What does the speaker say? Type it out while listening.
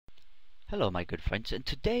Hello my good friends, and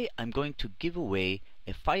today I'm going to give away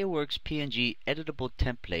a Fireworks PNG editable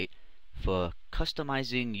template for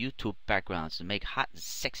customizing YouTube backgrounds and make hot and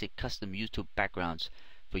sexy custom YouTube backgrounds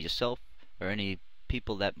for yourself or any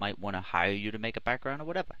people that might want to hire you to make a background or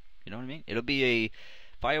whatever. You know what I mean? It'll be a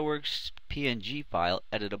Fireworks PNG file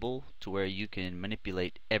editable to where you can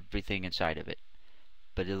manipulate everything inside of it.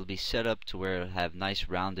 But it'll be set up to where it'll have nice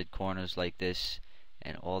rounded corners like this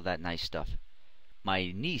and all that nice stuff.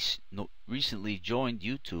 My niece recently joined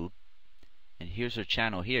YouTube, and here's her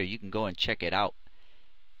channel here. You can go and check it out.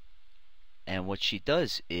 And what she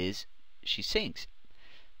does is she sings.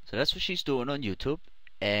 So that's what she's doing on YouTube.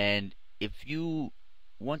 And if you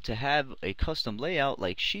want to have a custom layout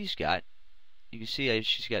like she's got, you can see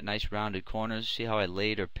she's got nice rounded corners. See how I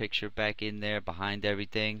laid her picture back in there behind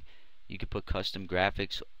everything? You can put custom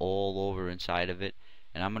graphics all over inside of it.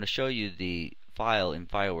 And I'm going to show you the file in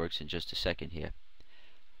Fireworks in just a second here.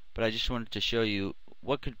 But I just wanted to show you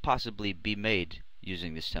what could possibly be made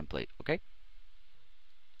using this template, okay?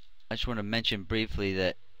 I just want to mention briefly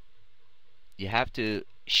that you have to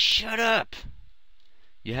shut up.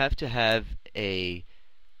 You have to have a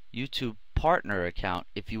YouTube partner account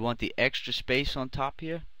if you want the extra space on top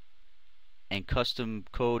here and custom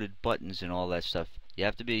coded buttons and all that stuff. You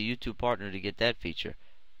have to be a YouTube partner to get that feature.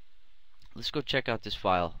 Let's go check out this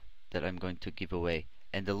file that I'm going to give away.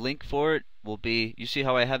 And the link for it will be, you see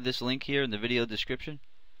how I have this link here in the video description?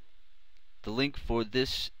 The link for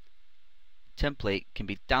this template can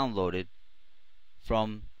be downloaded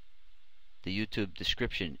from the YouTube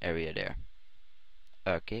description area there.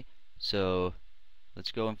 Okay, so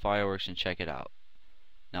let's go in Fireworks and check it out.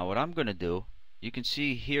 Now what I'm going to do, you can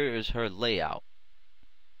see here is her layout.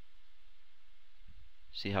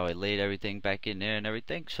 See how I laid everything back in there and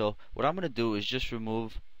everything? So what I'm going to do is just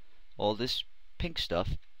remove all this pink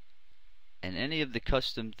stuff and any of the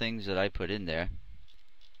custom things that I put in there,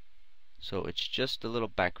 so it's just a little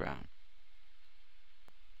background.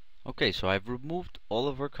 Okay, so I've removed all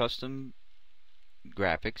of our custom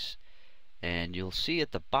graphics, and you'll see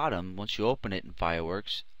at the bottom, once you open it in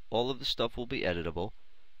Fireworks, all of the stuff will be editable.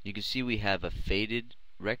 You can see we have a faded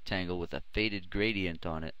rectangle with a faded gradient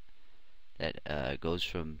on it that goes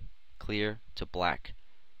from clear to black.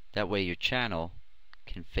 That way your channel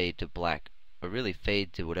can fade to black, or really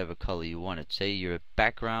fade to whatever color you want it. Say your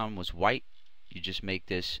background was white, you just make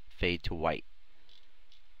this fade to white.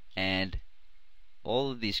 And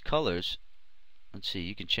all of these colors, let's see,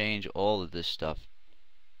 you can change all of this stuff.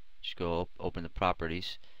 Just go open the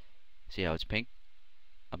properties. See how it's pink?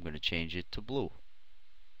 I'm going to change it to blue.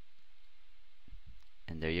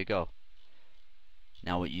 And there you go.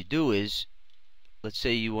 Now what you do is, let's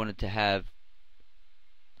say you wanted to have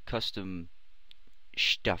custom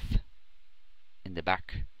stuff in the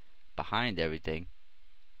back behind everything.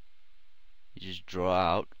 You just draw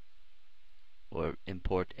out or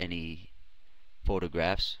import any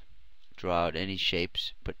photographs, draw out any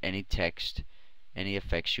shapes, put any text, any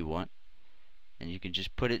effects you want, and you can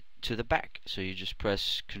just put it to the back. So you just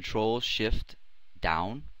press Control Shift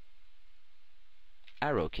down,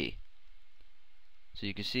 arrow key. So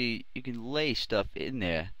you can see you can lay stuff in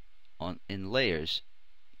there in layers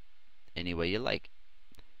any way you like.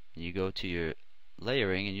 And you go to your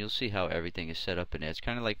layering and you'll see how everything is set up in there. It's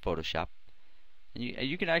kind of like Photoshop. And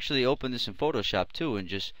you can actually open this in Photoshop too and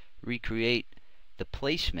just recreate the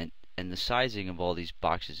placement and the sizing of all these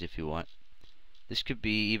boxes if you want. This could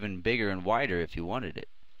be even bigger and wider if you wanted it.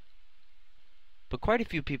 But quite a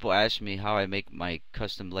few people ask me how I make my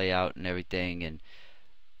custom layout and everything and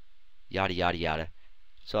yada yada yada.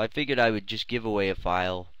 So I figured I would just give away a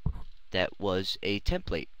file that was a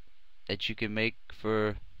template that you can make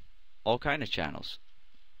for all kind of channels.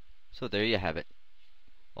 So there you have it.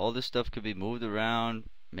 All this stuff could be moved around,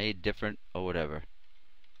 made different, or whatever.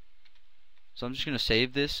 So I'm just going to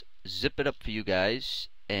save this, zip it up for you guys,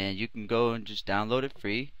 and you can go and just download it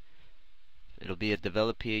free. It'll be at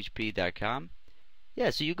developphp.com. Yeah,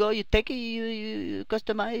 so you go, you take it, you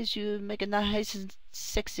customize, you make a nice and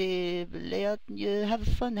sexy layout, and you have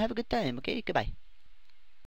fun, have a good time. Okay, goodbye.